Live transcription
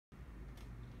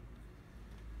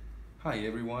Hi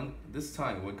everyone, this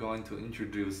time we're going to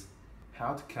introduce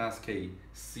how to cascade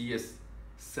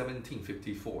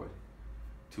CS1754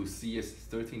 to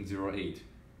CS1308.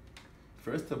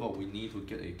 First of all, we need to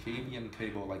get a KVM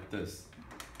cable like this,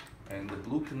 and the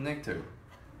blue connector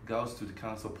goes to the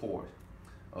console port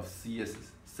of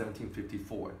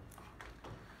CS1754,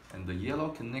 and the yellow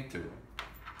connector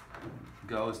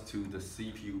goes to the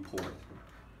CPU port,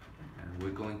 and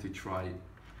we're going to try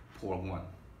port 1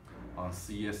 on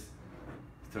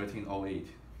CS1308.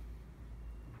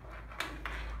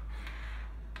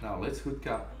 Now let's hook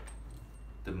up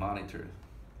the monitor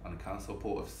on the console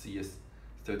port of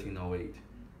CS1308.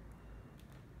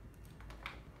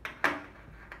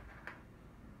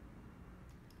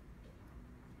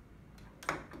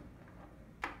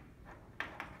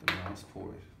 The mouse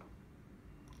port.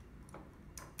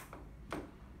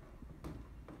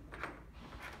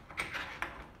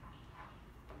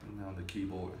 And now the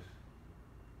keyboard.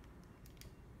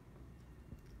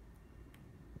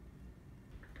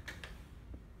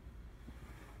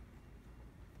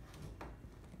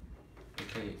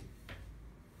 Okay,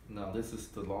 now this is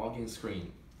the login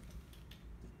screen.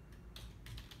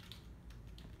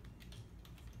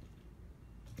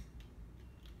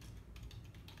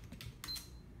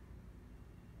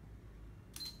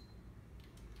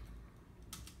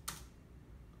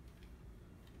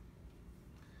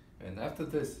 And after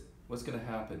this, what's going to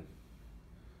happen?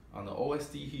 On the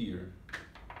OSD here,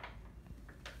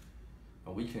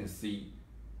 we can see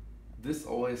this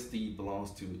OSD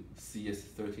belongs to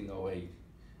CS1308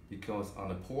 because on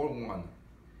the port 1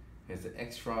 has an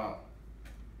extra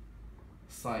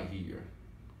sign here.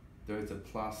 There is a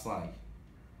plus sign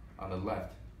on the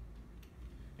left,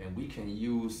 and we can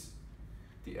use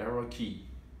the arrow key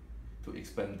to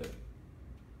expand it.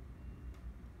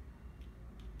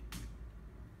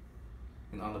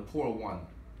 And on the port 1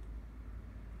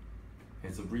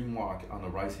 has a remark on the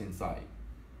right hand side.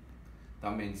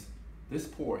 That means this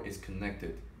port is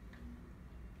connected.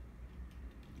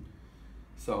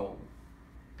 So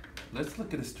let's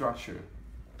look at the structure.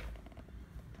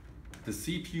 The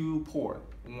CPU port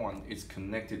 1 is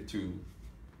connected to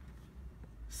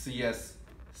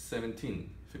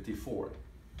CS1754,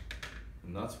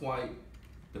 and that's why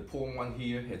the port 1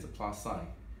 here has a plus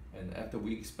sign. And after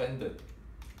we expand it,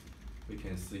 we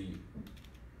can see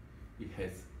it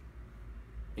has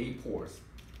 8 ports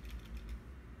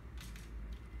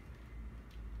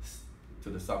to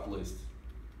the sub list.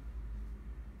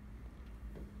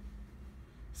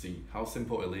 See how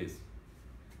simple it is.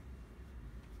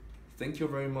 Thank you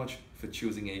very much for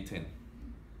choosing A10.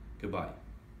 Goodbye.